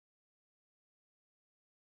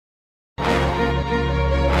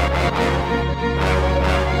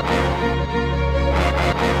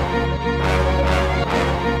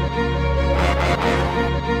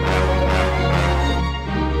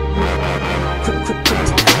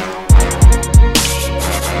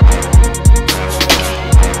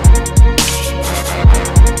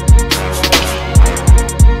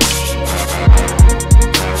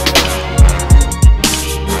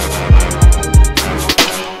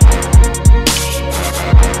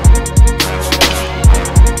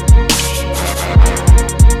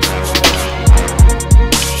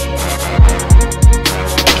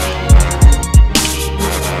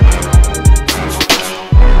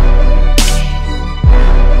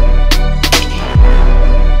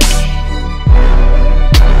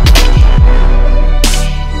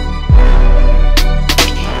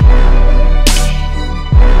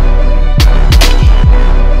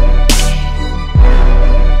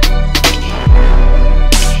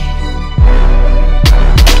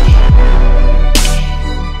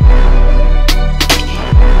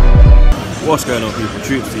What's going on, people?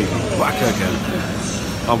 Troops TV, back again.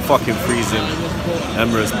 I'm fucking freezing.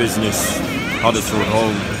 Emirates business. Huddersfield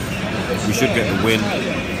home. We should get the win.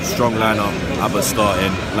 Strong lineup. Abba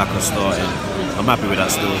starting. Laka starting. I'm happy with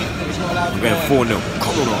that still. I'm getting 4-0.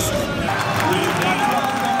 Come on, Arsenal.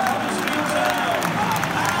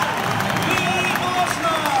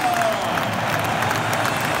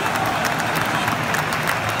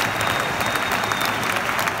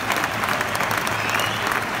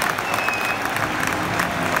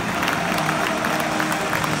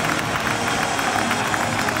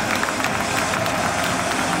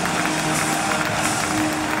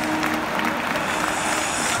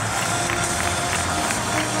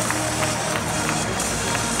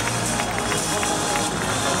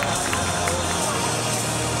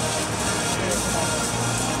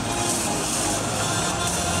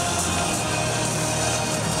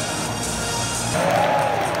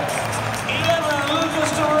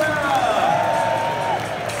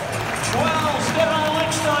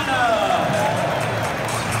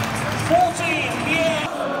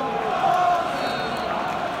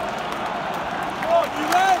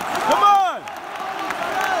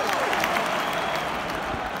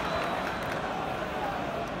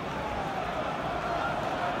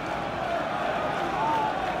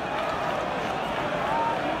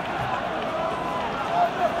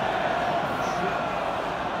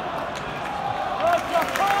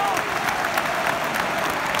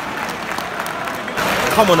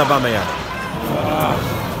 Come on, Aubameyang.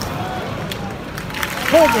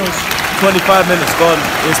 25 minutes gone.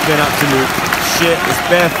 It's been absolute shit. It's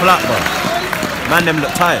bare flat, bro. Man, them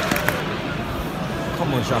look tired.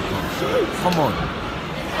 Come on, Xhaka. Come on.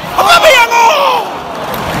 Aubameyang! Oh!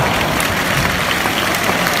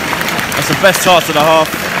 That's the best chance of the half.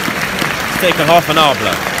 It's taken half an hour,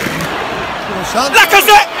 blood.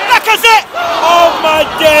 Lacazette! Lacazette! Oh my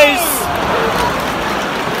days!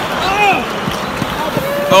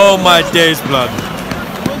 Oh my days, blood.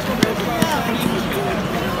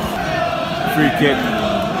 Free kick.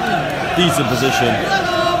 Decent position.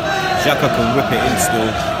 Xhaka can whip it in still.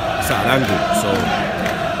 It's at an angle, so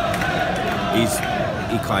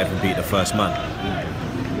he can't even beat the first man.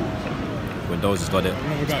 When Dozi's got it,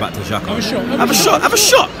 it's back to Xhaka. Have a shot. Have a shot. Have a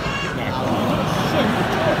shot.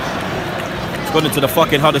 It's gone into the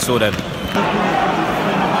fucking Huddersfield then.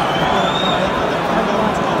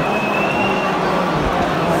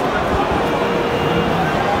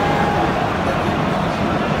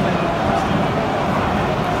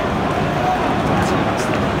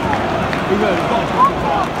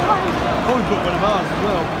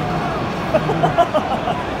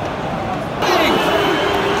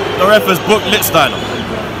 The ref has booked Lichtsteiner.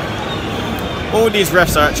 All these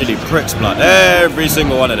refs are actually pricks, blood. Every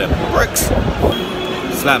single one of them. Pricks.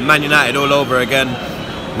 It's like Man United all over again.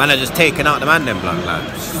 Man are just taking out the man them, blood. Like,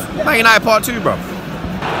 Man United part 2, bro.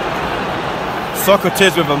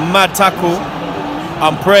 Socrates with a mad tackle.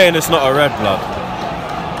 I'm praying it's not a red, blood.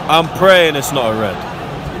 I'm praying it's not a red.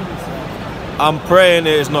 I'm praying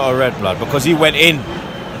it is not a red, blood, because he went in.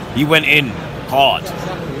 He went in hard.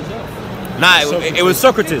 Nah, it was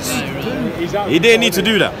Socrates. He didn't need to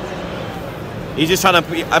do that. He's just trying to.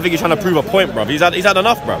 I think he's trying to prove a point, bruv. He's had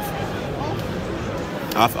enough, bruv.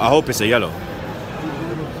 I hope it's a yellow.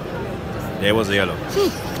 Yeah, it was a yellow.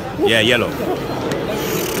 Yeah, yellow.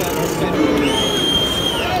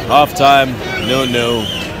 Half time,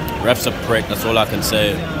 0-0. Ref's a prick. That's all I can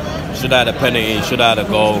say. Should have had a penalty. Should have had a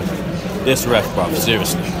goal. This ref, bruv,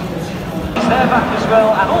 seriously. They're back as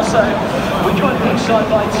well, and also we're joined ringside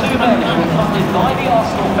by 2 men who were funded by the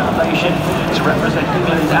Arsenal Foundation to represent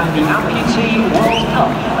England at the Amputee World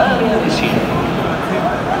Cup earlier this year.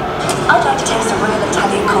 I'd like to taste a real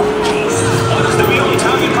Italian coffee, please. What is the real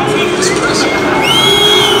Italian coffee? Espresso.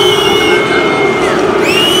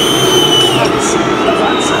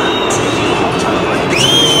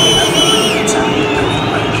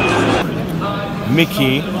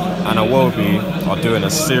 Mickey and Iwobi are doing a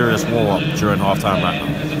serious warm-up during half-time right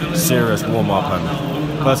now. Serious warm-up, and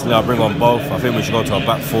personally I'll bring on both. I think we should go to a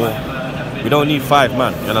back 4. We don't need 5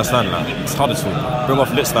 man, you understand? Like, it's Huddersfield. Bring off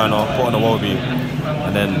Lichtsteiner, put on Iwobi,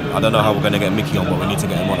 and then I don't know how we're going to get Mickey on, but we need to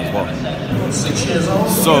get him on as well.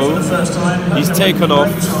 So, he's taken off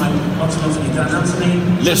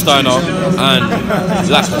Lichtsteiner and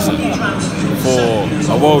Lacazette for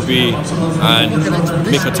Iwobi and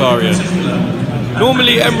Mkhitaryan.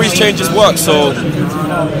 Normally Emery's changes work, so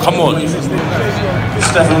come on.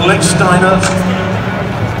 Stefan Lichtsteiner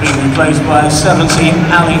being replaced by 17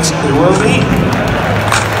 Alex Iwobi.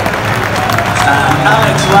 And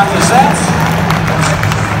Alex Lacazette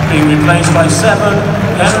being replaced by 7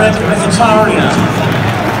 Henrik Mkhitaryan.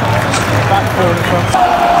 Come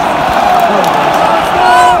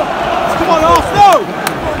on, Arsenal!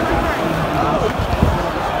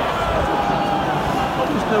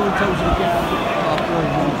 No one tells you to get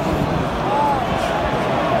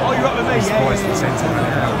oh, you're up with me?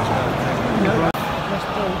 Yeah.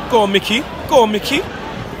 Go on, Mickey. Go on, Mickey.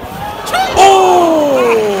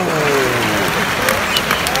 Oh!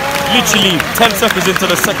 Literally 10 seconds into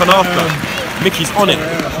the second half now. Mickey's on it.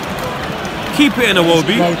 Keep it in a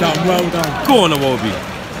Wobie. Well done, well done. Go on a Wobie.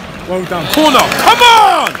 Well done. Corner. Come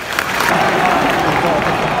on!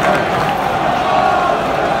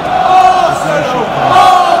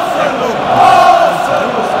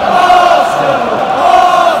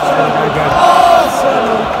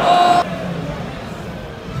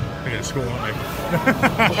 They're going to score, aren't they?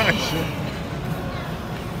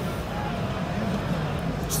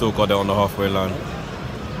 Still got it on the halfway line.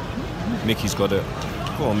 Mickey's got it.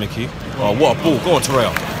 Go on, Mickey. Oh, what a ball. Go on,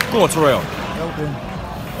 Torreira. Go on, Torreira.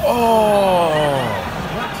 Oh!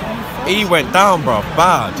 He went down, bro.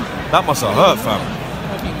 Bad. That must have hurt, fam.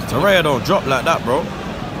 Torreira don't drop like that, bro.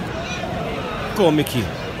 Go on, Mickey.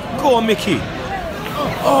 Go on, Mickey.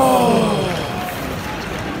 Oh!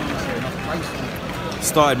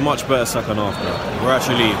 Started much better second half, bro. We're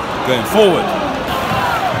actually going forward.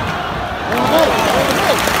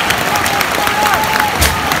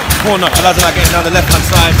 Corner, Lazarek getting down the left-hand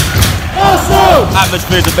side.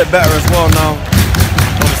 Atmosphere is a bit better as well now.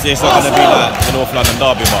 Obviously, it's not going to be like the North London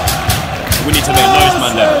derby, but we need to make noise,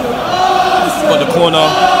 man. There. Got the corner.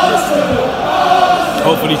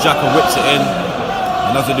 Hopefully, Jacko whips it in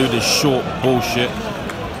and doesn't do this short bullshit.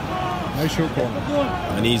 No short corner.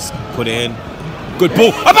 And he's put it in. Good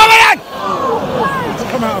ball. Aubameyang!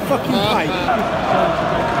 Come out of fucking play.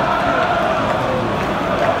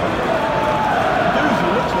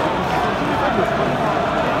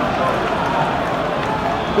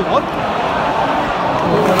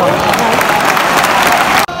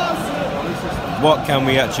 What can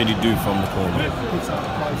we actually do from the corner?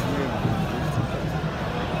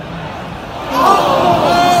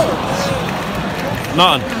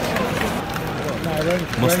 Nothing.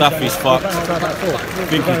 Mustafi's fucked. I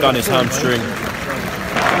think he's done his hamstring.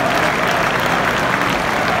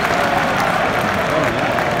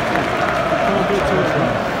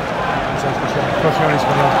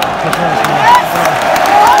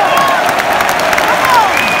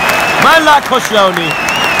 Man like Koscielny.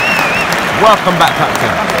 Welcome back,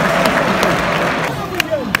 Captain.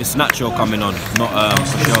 It's Nacho coming on, not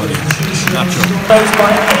Koscielny. Nacho. Closed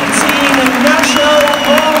by 18, Nacho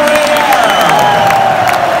Torreira.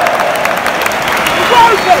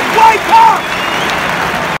 Wake up!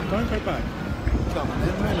 Don't go back. Come on,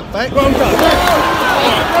 then, man. Back. Well done.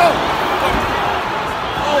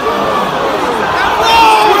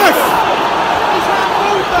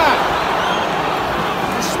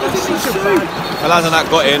 Lazarek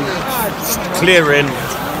got in, clearing,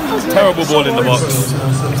 terrible ball in the box,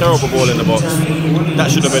 terrible ball in the box. That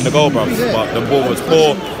should have been the goal, bro, but the ball was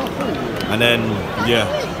poor, and then, yeah.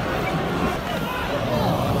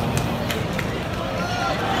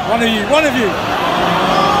 One of you.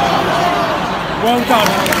 Well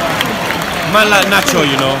done. Man like Nacho,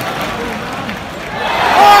 you know.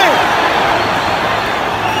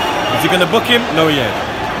 Is he going to book him? No, he ain't.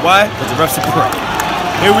 Why? Because the ref's a prick.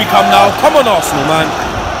 Here we come now. Come on, Arsenal, man.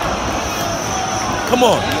 Come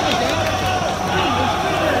on.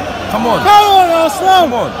 Come on. Come on, Arsenal.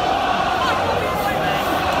 Come on.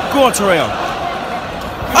 Go on, Torreira.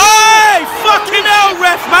 Hey! Fucking hell,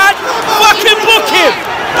 ref, man. Fucking book him.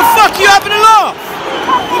 The fuck you having a laugh?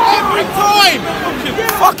 Every time.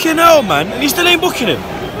 Fucking hell, man. And he still ain't booking him.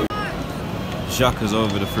 Xhaka's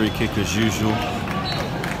over the free kick as usual.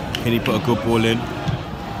 Can he put a good ball in?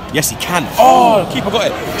 Yes, he can. Oh, the keeper got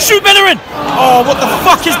it. Shoot Bellerin! Oh, what the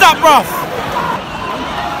fuck is that, bruv?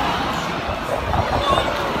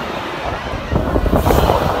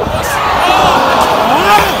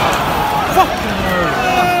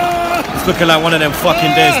 It's looking like one of them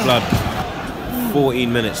fucking days, blood.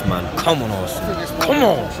 14 minutes, man. Come on, Arsenal. Come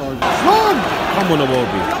on. Come on,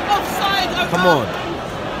 Awobi. Come on.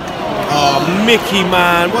 Oh, Mickey,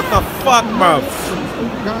 man. What the fuck, bruv?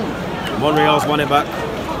 Monreal's won it back.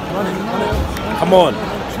 Come on.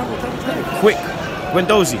 Quick.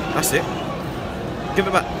 Guendouzi. That's it. Give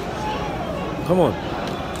it back. Come on.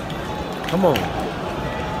 Come on.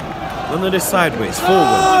 None of this sideways.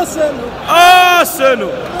 Forward.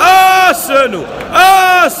 Arsenal. Arsenal.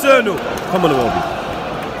 Arsenal. Come on, Awobi.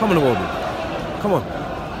 Come on, Awobi. Come on.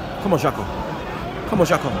 Come on, Xhaka. Come on,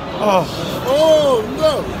 Xhaka. Oh. Oh,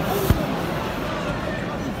 no.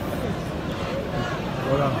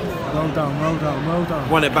 Well done.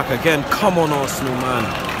 Run it back again. Come on, Arsenal, man.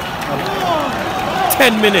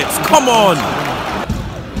 10 minutes. Come on.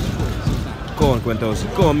 Go on, Guendouzi.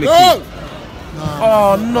 Go on, Mickey. Go!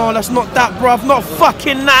 Oh, no, that's not that, bruv. Not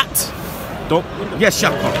fucking that. Don't. Yes,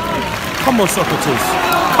 Shaka. Come on, Socrates.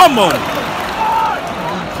 Come on.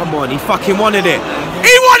 Come on, he fucking wanted it.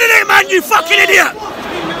 He wanted it, man, you fucking idiot.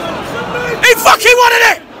 He fucking wanted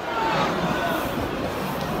it.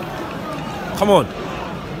 Come on.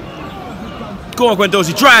 Go on,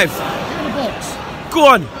 Guendouzi, drive. Go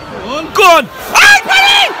on. Go on. Hey,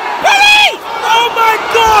 Penny! Penny! Oh my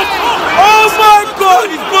God! Oh my God!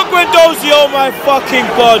 He's got Guendouzi. Oh my fucking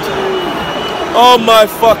God! Oh my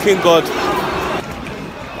fucking God!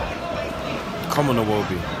 Come on,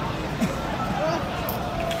 Iwobi.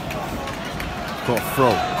 Got a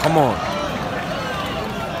throw. Come on.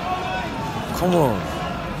 Come on.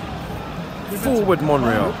 Forward,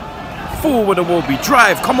 Monreal. Forward, Iwobi.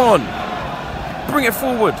 Drive. Come on. Bring it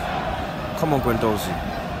forward. Come on, Guendouzi.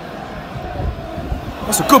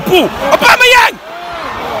 That's a good ball. Aubameyang!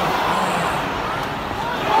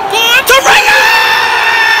 Go on, Torreira!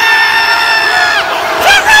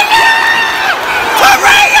 Torreira!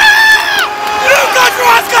 Torreira! Lucas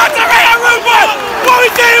Rarseclaat Torreira, Ruben! What we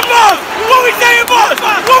saying, boss? What we saying, boss?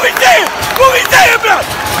 What we saying? What we saying, boss?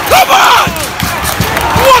 Come on!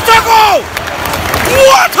 What a goal!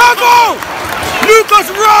 What a goal!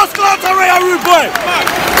 Lucas Rarseclaat Torreira, Ruben!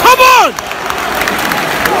 Come on!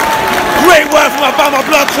 Great work from Obama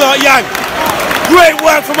Blood Clot Yang. Great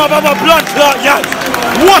work from Obama Blood Clot Yang.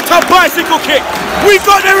 What a bicycle kick. We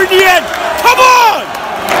got there in the end. Come on!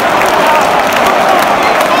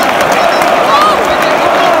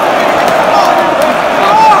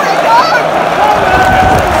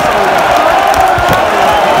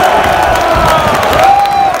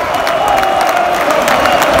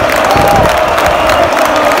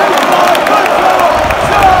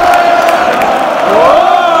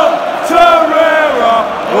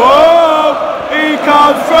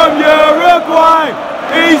 From Uruguay,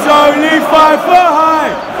 he's only 5 foot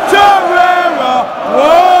high. Torreira,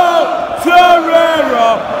 whoa, Torreira,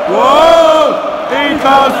 whoa. He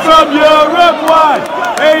comes from Uruguay,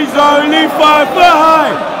 he's only 5 foot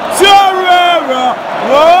high. Torreira,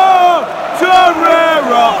 whoa,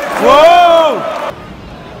 Torreira, whoa.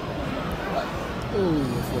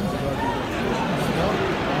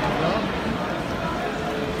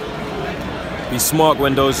 Be smart,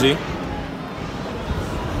 Guendouzi.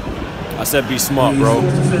 I said be smart, bro.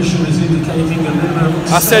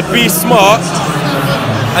 I said be smart,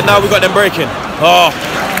 and now we got them breaking. Oh,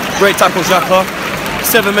 great tackle, Xhaka.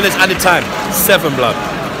 7 minutes added time. 7, blood.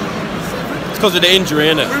 It's because of the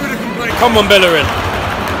injury, innit? Come on, Bellerin.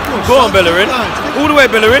 Go on, Bellerin. All the way,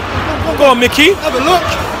 Bellerin. Go on, Mickey. Have a look.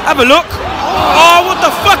 Have a look. Oh, what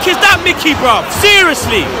the fuck is that, Mickey, bro?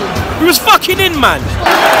 Seriously. He was fucking in, man.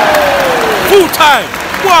 Full time.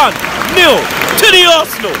 1-0 to the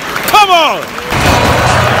Arsenal. Come on!